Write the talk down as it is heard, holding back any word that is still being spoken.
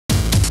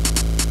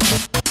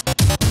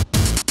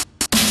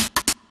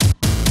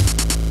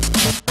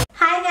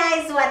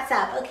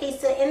up? Okay,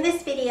 so in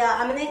this video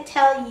I'm going to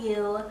tell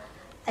you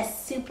a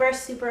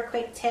super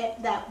quick tip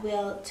that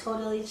will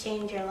totally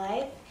change your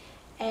life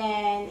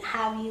and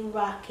have you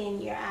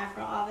rocking your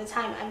afro all the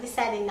time. I've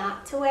decided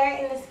not to wear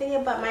it in this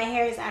video, but my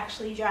hair is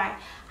actually dry.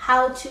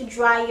 How to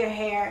dry your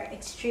hair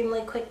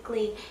extremely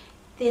quickly.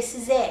 This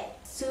is it.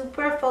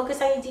 Super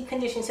focus on your deep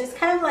condition. So it's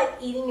kind of like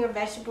eating your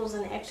vegetables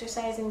and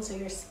exercising so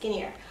you're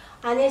skinnier.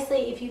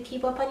 Honestly, if you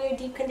keep up on your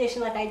deep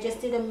condition, like I just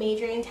did a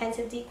major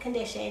intensive deep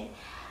condition,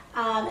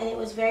 and it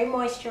was very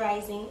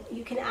moisturizing,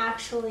 you can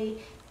actually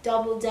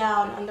double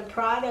down on the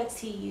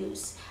products you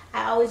use.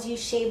 I always use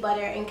shea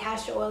butter and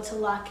castor oil to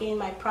lock in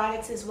my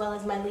products, as well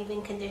as my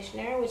leave-in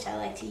conditioner, which I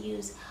like to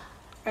use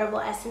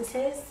herbal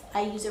essences.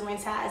 I use a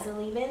rinse out as a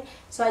leave-in.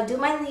 So I do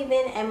my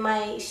leave-in and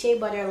my shea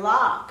butter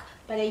lock,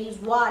 but I use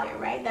water,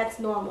 right? That's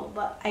normal.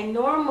 But I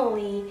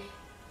normally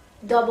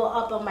double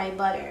up on my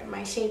butter,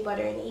 my shea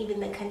butter, and even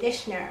the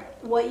conditioner.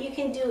 What you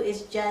can do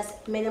is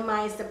just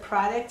minimize the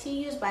product you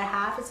use by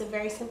half. It's a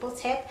very simple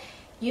tip.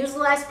 Use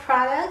less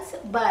products,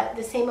 but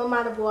the same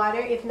amount of water,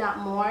 if not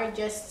more,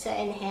 just to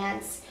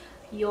enhance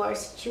your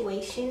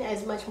situation,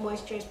 as much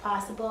moisture as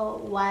possible,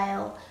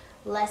 while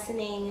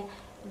lessening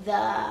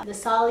the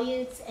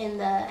solutes and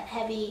the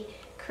heavy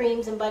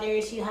creams and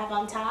butters you have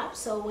on top.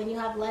 So when you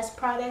have less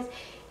products,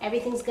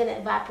 everything's gonna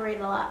evaporate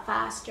a lot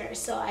faster.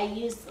 So I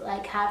use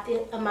like half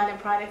the amount of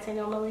products I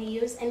normally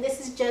use, and this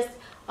is just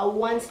a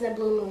once in a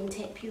blue moon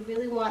tip. You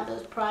really want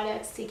those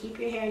products to keep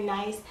your hair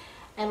nice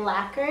and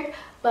lacquered,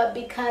 but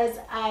because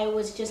I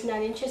was just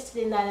not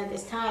interested in that at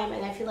this time,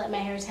 and I feel like my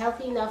hair is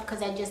healthy enough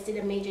because I just did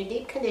a major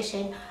deep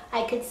condition,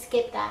 I could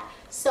skip that.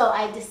 So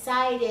I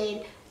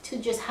decided to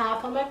just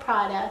half on my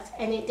product,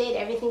 and it did.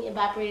 Everything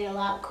evaporated a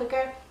lot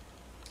quicker.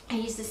 I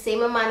use the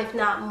same amount, if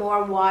not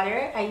more,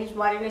 water. I use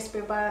water in a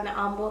spray bottle, and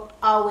I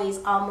always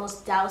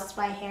almost douse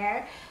my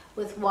hair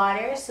with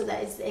water so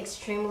that it's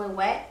extremely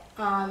wet,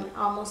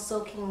 almost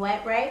soaking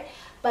wet, right?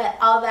 But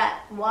all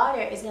that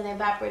water is going to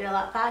evaporate a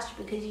lot faster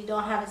because you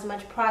don't have as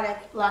much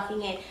product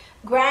locking in.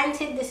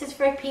 Granted, this is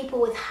for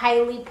people with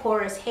highly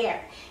porous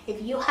hair.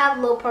 If you have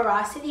low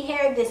porosity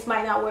hair, this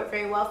might not work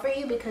very well for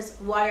you because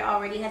water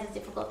already has a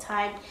difficult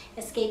time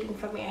escaping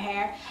from your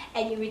hair,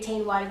 and you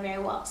retain water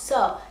very well.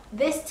 So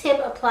this tip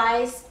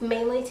applies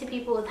mainly to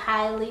people with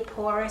highly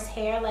porous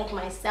hair like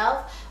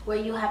myself, where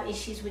you have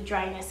issues with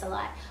dryness a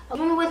lot.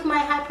 Even with my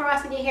high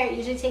porosity hair, it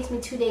usually takes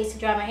me 2 days to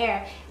dry my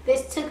hair.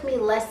 This took me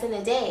less than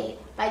a day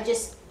by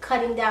just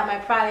cutting down my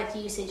product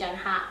usage on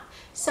half.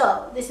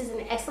 So this is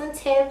an excellent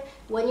tip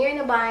when you're in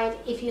a bind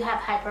if you have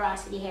high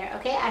porosity hair.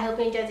 Okay, I hope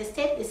you enjoyed this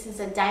tip. This is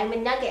a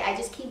diamond nugget. I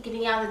just keep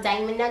giving y'all the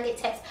diamond nugget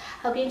tips.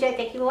 Hope you enjoyed.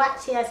 Thank you for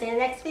watching. I'll see you in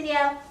the next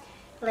video.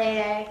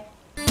 Later.